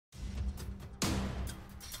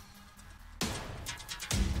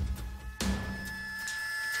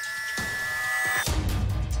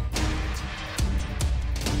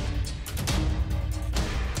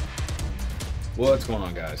What's going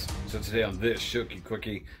on, guys? So today on this SHOKY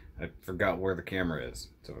Quickie, I forgot where the camera is.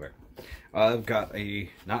 It's over there. I've got a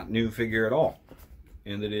not new figure at all,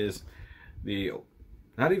 and it is the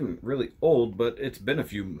not even really old, but it's been a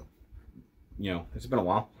few, it's been a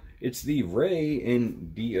while. It's the REY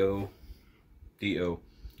and DO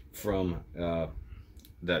from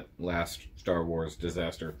that last Star Wars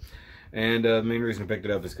disaster, and the main reason I picked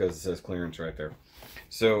it up is because it says clearance right there.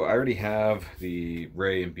 So I already have the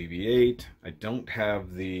REY and BB-8. I don't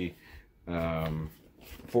have the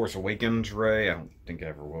Force Awakens REY. I don't think I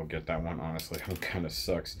ever will get that one, honestly. It kind of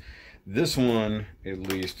sucks. This one, at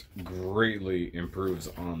least, greatly improves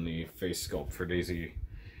on the face sculpt for Daisy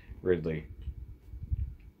Ridley.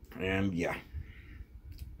 And yeah,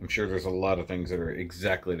 I'm sure there's a lot of things that are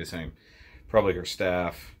exactly the same. Probably her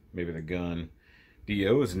staff, maybe the gun.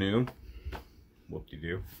 DO is new.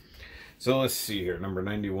 Whoop-de-doo. So let's see here, number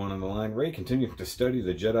 91 on the line. REY continues to study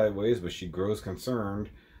the Jedi ways, but she grows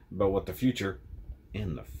concerned about what the future,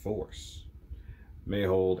 in the Force, may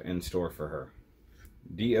hold in store for her.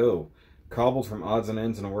 DO, cobbled from odds and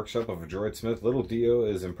ends in a workshop of a droid smith, little DO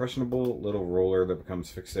is impressionable little roller that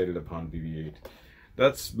becomes fixated upon BB-8.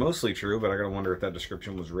 That's mostly true, but I gotta wonder if that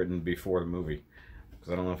description was written before the movie,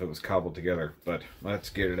 because I don't know if it was cobbled together. But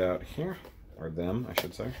let's get it out here, or them, I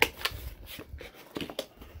should say.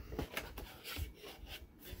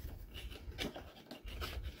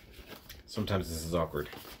 Sometimes this is awkward.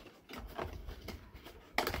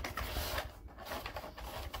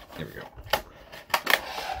 Here we go.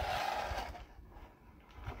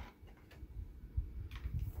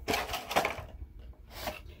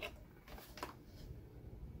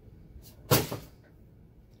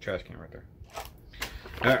 Trash can right there.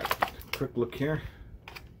 Alright, quick look here.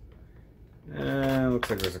 Looks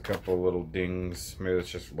like there's a couple little dings. Maybe it's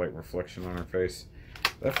just light reflection on her face.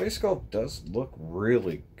 That face sculpt does look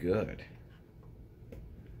really good.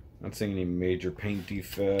 Not seeing any major paint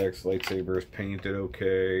defects. Lightsaber is painted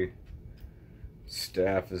okay.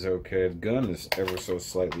 Staff is okay. The gun is ever so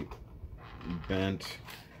slightly bent.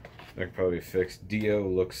 That could probably be fixed. DO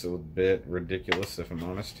looks a bit ridiculous, if I'm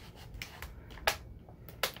honest.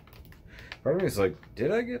 Part of me is like,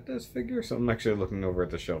 did I get this figure? So I'm actually looking over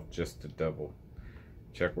at the shelf just to double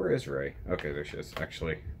check. Where is REY? Okay, there she is.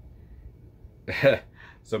 Actually,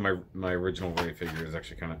 so my original REY figure is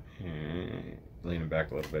actually kind of leaning back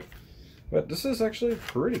a little bit. But this is actually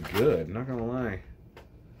pretty good, not gonna lie.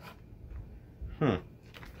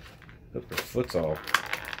 Look, the foot's all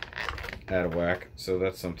out of whack, so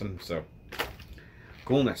that's something. So,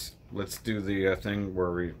 coolness. Let's do the thing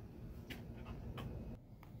where we...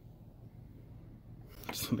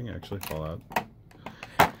 Did something actually fall out?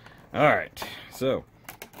 Alright, so,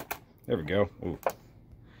 there we go. Ooh,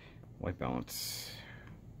 white balance.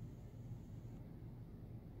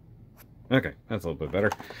 Okay, that's a little bit better.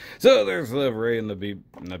 So there's the REY and the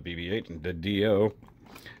BB-8 and the DO.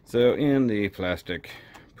 So in the plastic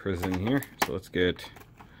prison here, so let's get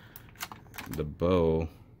the bow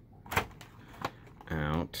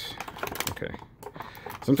out. Okay.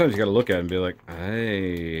 Sometimes you gotta look at it and be like,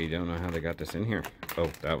 I don't know how they got this in here. Oh,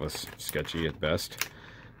 that was sketchy at best.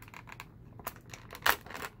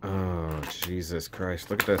 Oh, Jesus Christ.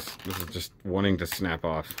 Look at this. This is just wanting to snap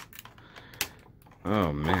off.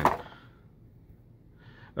 Oh, man.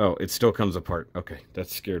 Oh, it still comes apart. Okay, that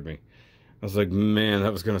scared me. I was like, man,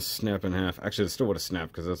 that was going to snap in half. Actually, it still would have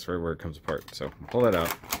snapped because that's right where it comes apart. So, pull that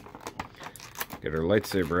out. Get her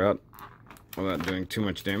lightsaber out without doing too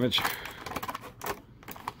much damage.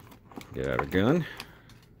 Get out her gun.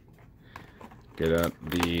 Get out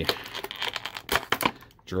the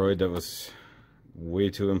droid that was way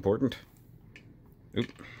too important.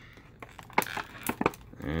 Oop.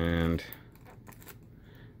 And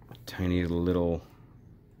a tiny little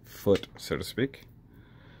foot, so to speak.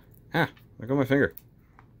 Ah, look at my finger.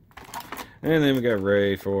 And then we got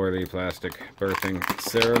REY for the plastic birthing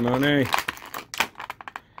ceremony.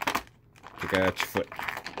 Kick out your foot.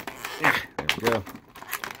 Yeah, there we go.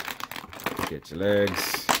 Get your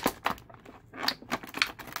legs.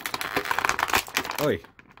 Oi.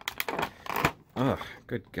 Oh,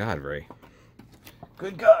 good God, REY.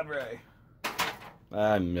 Good God, REY.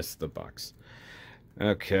 I missed the box.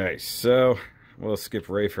 Okay, so we'll skip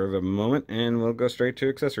REY for the moment and we'll go straight to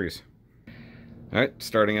accessories. Alright,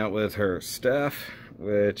 starting out with her staff,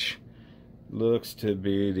 which looks to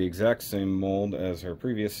be the exact same mold as her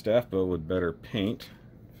previous staff, but with better paint.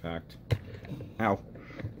 In fact, ow.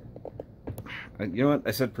 You know what?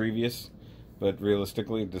 I said previous, but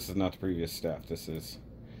realistically, this is not the previous staff. This is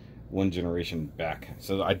one generation back.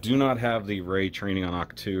 So I do not have the REY training on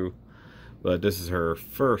Octu, but this is her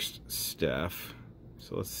first staff.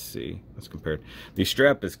 So let's see. Let's compare it. The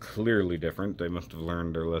strap is clearly different. They must have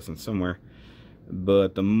learned their lesson somewhere.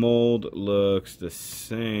 But the mold looks the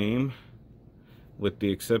same, with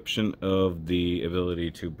the exception of the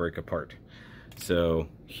ability to break apart. So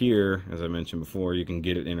here, as I mentioned before, you can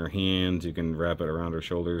get it in her hands. You can wrap it around her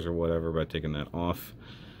shoulders or whatever by taking that off.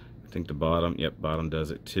 I think the bottom, yep, bottom does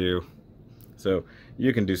it too. So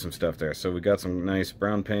you can do some stuff there. So we got some nice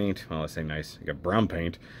brown paint. Well, I say nice. You got brown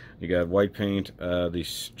paint. You got white paint. The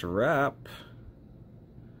strap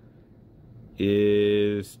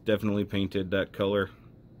is definitely painted that color.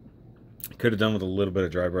 Could have done with a little bit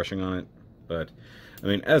of dry brushing on it, but I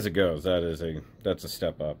mean, as it goes, that's a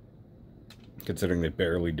step up, considering they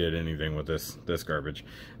barely did anything with this garbage.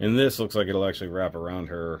 And this looks like it'll actually wrap around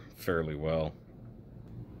her fairly well.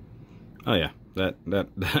 Oh yeah, that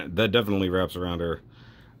definitely wraps around her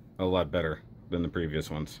a lot better than the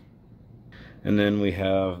previous ones. And then we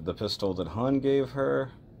have the pistol that Han gave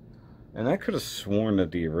her. And I could have sworn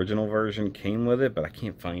that the original version came with it, but I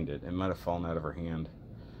can't find it. It might have fallen out of her hand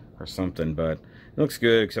or something, but it looks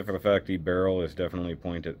good, except for the fact the barrel is definitely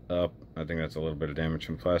pointed up. I think that's a little bit of damage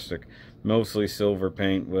from plastic. Mostly silver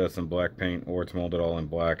paint with some black paint, or it's molded all in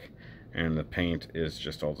black, and the paint is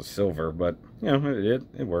just all the silver, but, you know,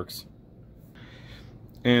 it works.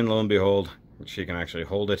 And lo and behold, she can actually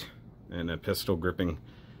hold it in a pistol gripping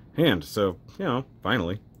hand. So, you know,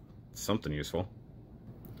 finally, something useful.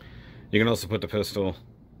 You can also put the pistol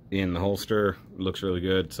in the holster. It looks really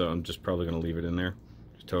good, so I'm just probably going to leave it in there,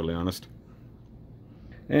 to be totally honest.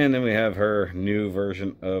 And then we have her new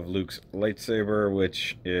version of Luke's lightsaber,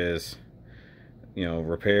 which is, you know,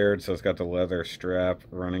 repaired. So it's got the leather strap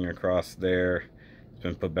running across there. It's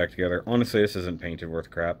been put back together. Honestly, this isn't painted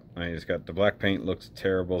worth crap. I mean, it's got the black paint, looks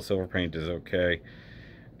terrible. Silver paint is okay.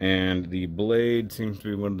 And the blade seems to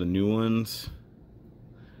be one of the new ones,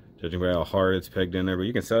 judging by how hard it's pegged in there. But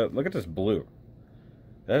you can see, look at this blue.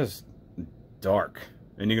 That is dark.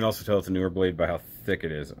 And you can also tell it's a newer blade by how thick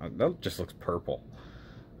it is. That just looks purple.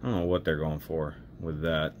 I don't know what they're going for with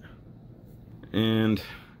that. And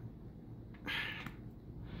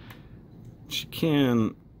she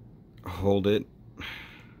can hold it.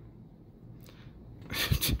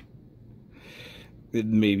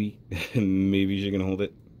 Maybe she can hold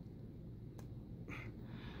it.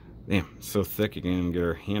 Damn, it's so thick you can't even get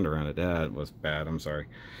her hand around it. That was bad, I'm sorry.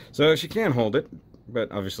 So she can hold it,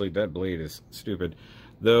 but obviously that blade is stupid.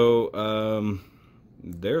 Though,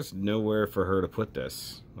 there's nowhere for her to put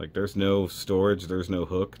this. Like, there's no storage, there's no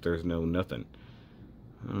hook, there's no nothing.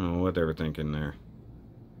 I don't know what they were thinking there.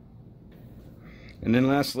 And then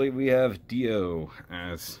lastly, we have Dio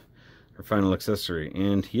as her final accessory.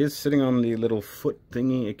 And he is sitting on the little foot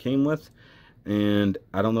thingy it came with. And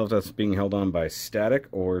I don't know if that's being held on by static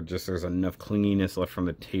or just there's enough clinginess left from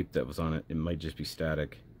the tape that was on it. It might just be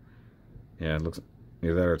static. Yeah, it looks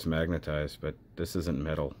either that or it's magnetized, but this isn't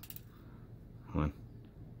metal. Hold on.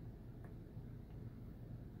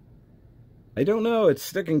 I don't know, it's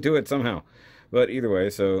sticking to it somehow. But either way,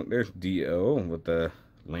 so there's Dio with the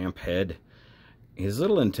lamp head. His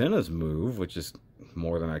little antennas move, which is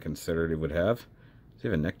more than I considered it would have. Does he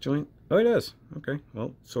have a neck joint? Oh, he does. Okay,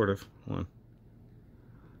 well, sort of. Hold on.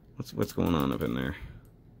 What's going on up in there?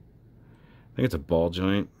 I think it's a ball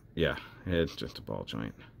joint. Yeah, it's just a ball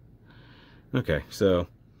joint. Okay, so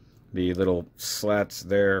the little slats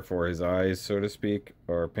there for his eyes, so to speak,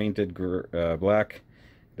 are painted black.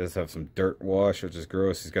 He does have some dirt wash, which is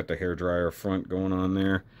gross. He's got the hairdryer front going on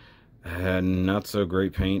there. Not so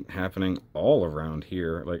great paint happening all around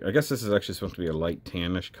here. Like, I guess this is actually supposed to be a light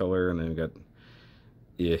tannish color, and then we got...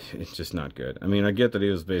 Yeah, it's just not good. I mean, I get that he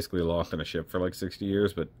was basically lost in a ship for like 60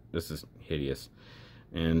 years, but this is hideous.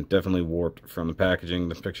 And definitely warped from the packaging.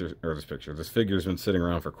 This figure's been sitting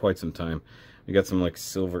around for quite some time. We got some like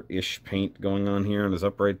silver-ish paint going on here on his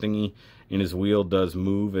upright thingy. And his wheel does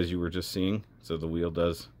move, as you were just seeing. So the wheel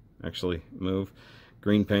does actually move.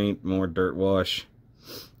 Green paint, more dirt wash,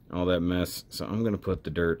 all that mess. So I'm going to put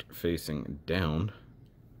the dirt facing down.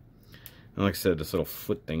 And like I said, this little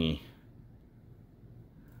foot thingy.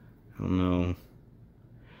 I don't know.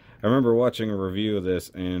 I remember watching a review of this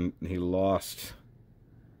and he lost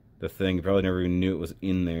the thing. He probably never even knew it was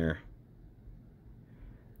in there.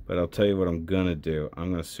 But I'll tell you what I'm gonna do. I'm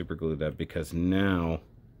gonna super glue that because now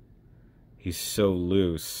he's so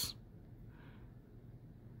loose.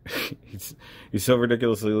 he's so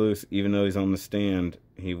ridiculously loose, even though he's on the stand,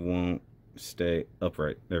 he won't stay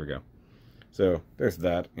upright. There we go. So there's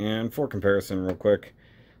that. And for comparison, real quick,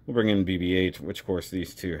 we'll bring in BB-8, which of course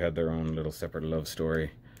these two had their own little separate love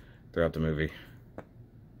story throughout the movie.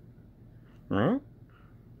 Huh?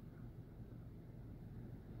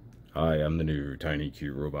 I am the new tiny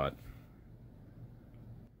cute robot.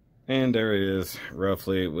 And there he is,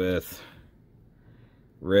 roughly with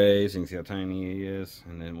Rey, so you can see how tiny he is.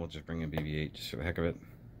 And then we'll just bring in BB-8 just for the heck of it.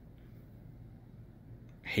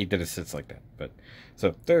 I hate that it sits like that, but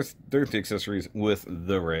so there's the accessories with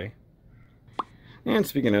the Rey. And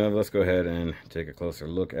speaking of, let's go ahead and take a closer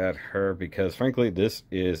look at her, because frankly, this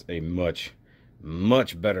is a much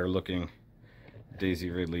better looking Daisy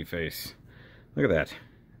Ridley face. Look at that.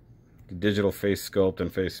 The digital face sculpt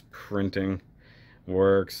and face printing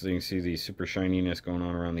works. So you can see the super shininess going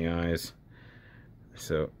on around the eyes.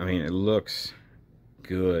 So, I mean, it looks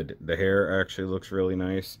good. The hair actually looks really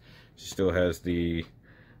nice. She still has the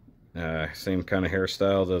same kind of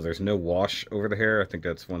hairstyle, though there's no wash over the hair. I think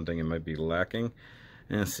that's one thing it might be lacking.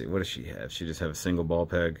 And let's see, what does she have? She just have a single ball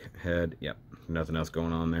peg head. Yep, nothing else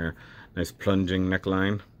going on there. Nice plunging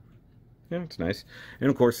neckline. Yeah, it's nice. And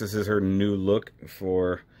of course, this is her new look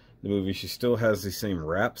for the movie. She still has the same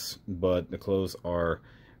wraps, but the clothes are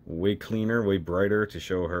way cleaner, way brighter to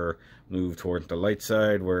show her move towards the light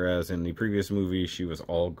side, whereas in the previous movie, she was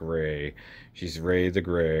all gray. She's Rey the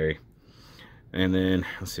Gray. And then,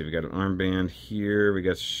 let's see, we got an armband here. We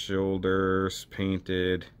got shoulders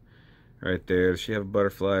painted right there. Does she have a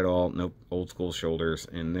butterfly at all? Nope, old school shoulders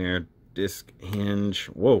in there. Disc hinge.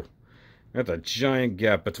 Whoa, that's a giant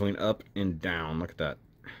gap between up and down. Look at that.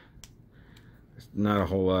 There's not a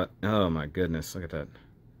whole lot. Oh my goodness, look at that.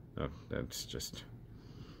 Oh, that's just...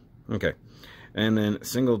 Okay. And then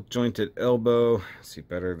single jointed elbow. Let's see,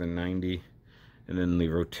 better than 90. And then the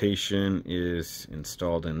rotation is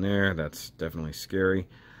installed in there. That's definitely scary.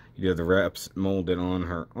 You have the wraps molded on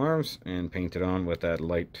her arms and painted on with that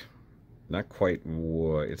light, not quite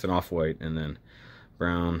white, it's an off-white, and then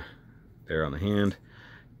brown there on the hand.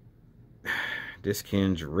 Disc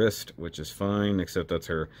hinge wrist, which is fine, except that's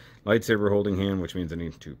her lightsaber holding hand, which means I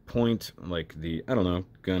need to point like the, I don't know,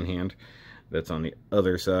 gun hand that's on the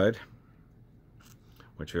other side,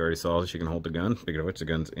 which we already saw. She can hold the gun. Speaking of which, the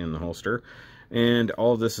gun's in the holster. And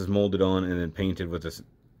all of this is molded on and then painted with this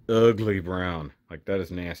ugly brown. Like, that is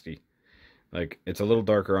nasty. Like, it's a little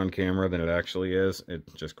darker on camera than it actually is.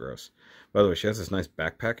 It's just gross. By the way, she has this nice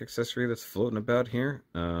backpack accessory that's floating about here.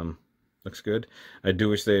 Looks good. I do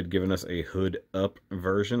wish they had given us a hood up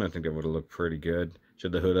version. I think that would have looked pretty good. She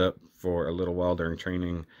had the hood up for a little while during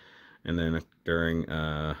training. And then during,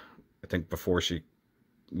 I think before she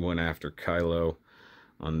went after Kylo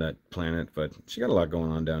on that planet. But she got a lot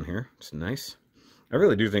going on down here. It's nice. I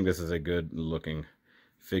really do think this is a good looking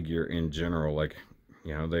figure in general. Like,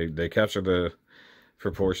 you know, they capture the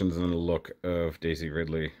proportions and the look of Daisy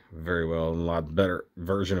Ridley very well. A lot better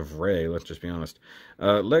version of Rey, let's just be honest.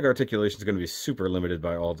 Leg articulation is going to be super limited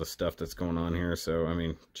by all the stuff that's going on here. So, I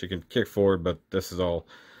mean, she can kick forward, but this is all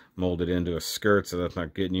molded into a skirt, so that's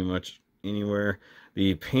not getting you much anywhere.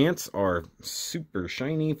 The pants are super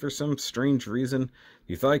shiny for some strange reason.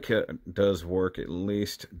 The thigh cut does work, at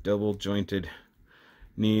least. Double jointed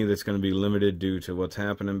knee that's going to be limited due to what's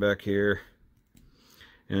happening back here.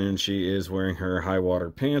 And she is wearing her high water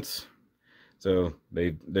pants. So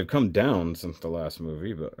they've come down since the last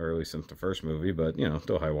movie, but or at least since the first movie, but you know,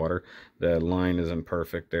 still high water. The line isn't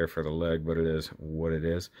perfect there for the leg, but it is what it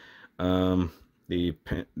is.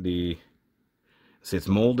 See, it's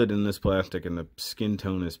molded in this plastic and the skin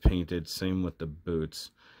tone is painted, same with the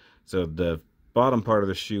boots. So the bottom part of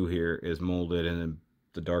the shoe here is molded, and then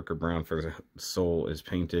the darker brown for the sole is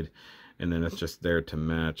painted, and then it's just there to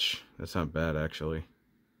match. That's not bad, actually.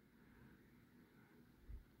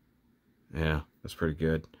 Yeah, that's pretty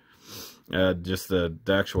good. Just the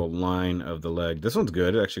actual line of the leg. This one's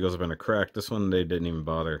good. It actually goes up in a crack. This one, they didn't even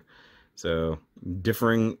bother. So,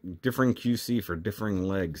 differing QC for differing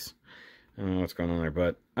legs. I don't know what's going on there,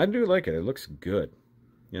 but I do like it. It looks good.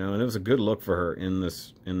 You know, and it was a good look for her in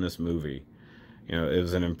this movie. You know, it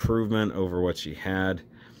was an improvement over what she had.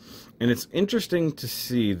 And it's interesting to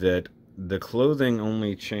see that the clothing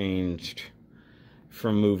only changed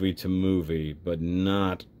from movie to movie, but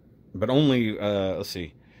only, let's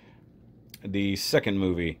see, the second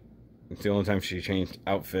movie, it's the only time she changed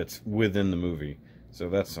outfits within the movie. So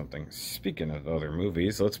that's something. Speaking of other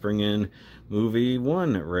movies, let's bring in movie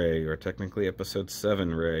 1 Rey, or technically episode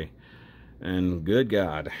 7 Rey. And good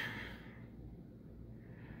God,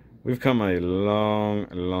 we've come a long,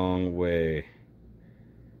 long way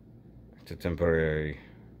to temporary.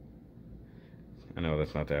 I know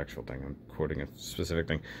that's not the actual thing. I'm quoting a specific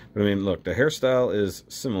thing. But I mean, look, the hairstyle is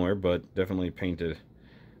similar, but definitely painted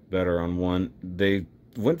better on one. They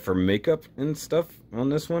went for makeup and stuff on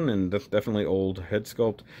this one, and that's definitely old head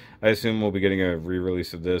sculpt. I assume we'll be getting a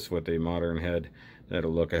re-release of this with a modern head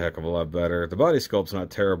That'll look a heck of a lot better. The body sculpt's not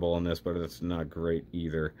terrible on this, but it's not great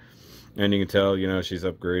either. And you can tell, you know, she's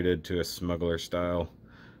upgraded to a smuggler style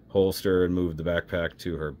holster and moved the backpack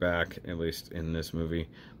to her back, at least in this movie.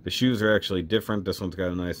 The shoes are actually different. This one's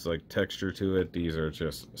got a nice like texture to it. These are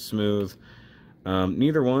just smooth.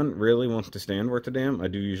 Neither one really wants to stand worth a damn. I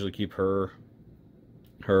do usually keep her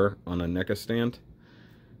on a NECA stand.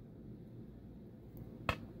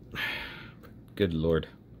 Good lord.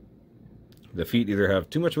 The feet either have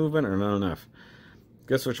too much movement or not enough.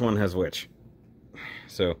 Guess which one has which.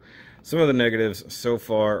 So, some of the negatives so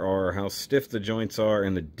far are how stiff the joints are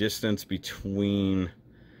and the distance between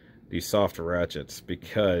these soft ratchets,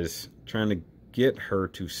 because trying to get her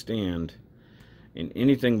to stand in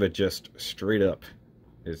anything but just straight up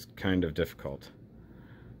is kind of difficult.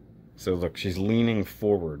 So look, she's leaning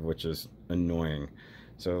forward, which is annoying.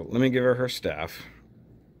 So let me give her staff.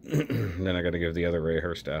 Then I got to give the other Rey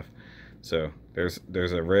her staff. So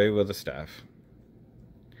there's a Rey with a staff,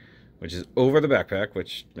 which is over the backpack,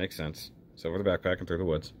 which makes sense. It's over the backpack and through the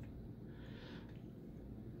woods.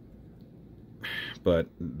 But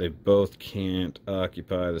they both can't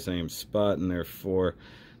occupy the same spot, and therefore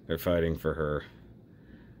they're fighting for her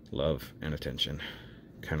love and attention.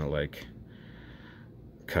 Kind of like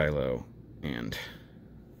Kylo and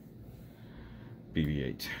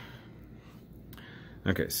BB-8.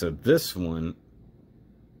 Okay, so this one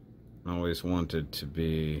I always wanted to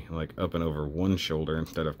be like up and over one shoulder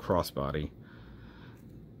instead of crossbody,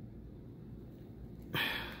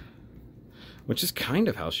 which is kind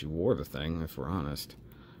of how she wore the thing, if we're honest.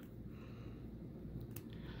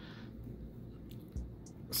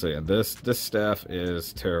 So yeah, this staff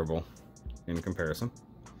is terrible in comparison.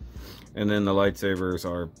 And then the lightsabers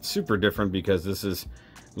are super different, because this is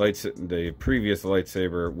the previous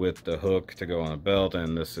lightsaber with the hook to go on a belt,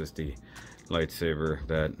 and this is the lightsaber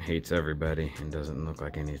that hates everybody and doesn't look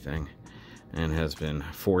like anything, and has been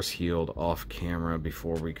force healed off camera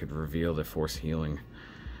before we could reveal that force healing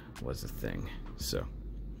was a thing. So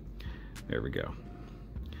there we go.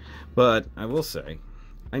 But I will say,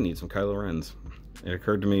 I need some Kylo Rens. It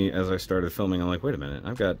occurred to me as I started filming, I'm like, wait a minute,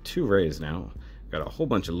 I've got 2 Reys now, got a whole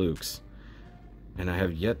bunch of Lukes, and I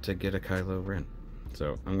have yet to get a Kylo Ren.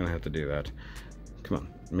 So I'm gonna have to do that. Come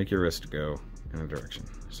on, make your wrist go in a direction.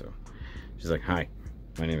 So she's like, hi,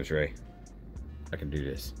 my name is Rey. I can do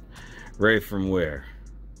this. Rey from where?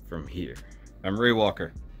 From here. I'm Rey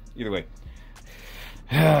Walker. Either way.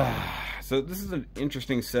 So this is an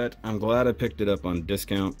interesting set. I'm glad I picked it up on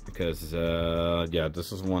discount, because yeah,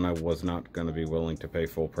 this is one I was not going to be willing to pay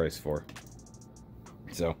full price for.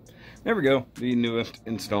 So there we go, the newest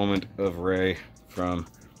installment of Rey from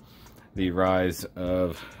the Rise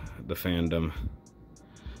of the Fandom.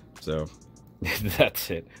 So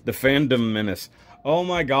that's it, the Fandom Menace. Oh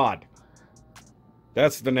my god,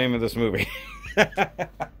 that's the name of this movie.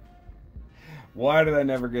 Why did I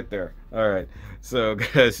never get there? Alright, so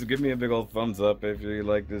guys, give me a big old thumbs up if you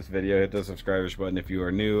like this video. Hit the subscribers button if you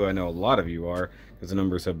are new. I know a lot of you are, because the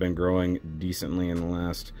numbers have been growing decently in the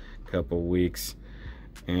last couple weeks.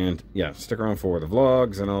 And yeah, stick around for the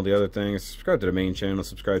vlogs and all the other things. Subscribe to the main channel,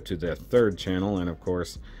 subscribe to the 3rd channel, and of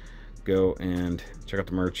course, go and check out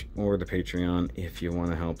the merch or the Patreon if you want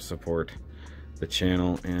to help support the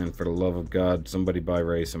channel. And for the love of God, somebody buy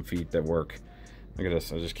Rey some feet that work. Look at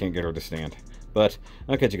this, I just can't get her to stand. But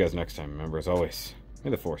I'll catch you guys next time. Remember, as always,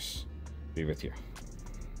 may the Force be with you.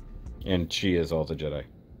 And she is all the Jedi.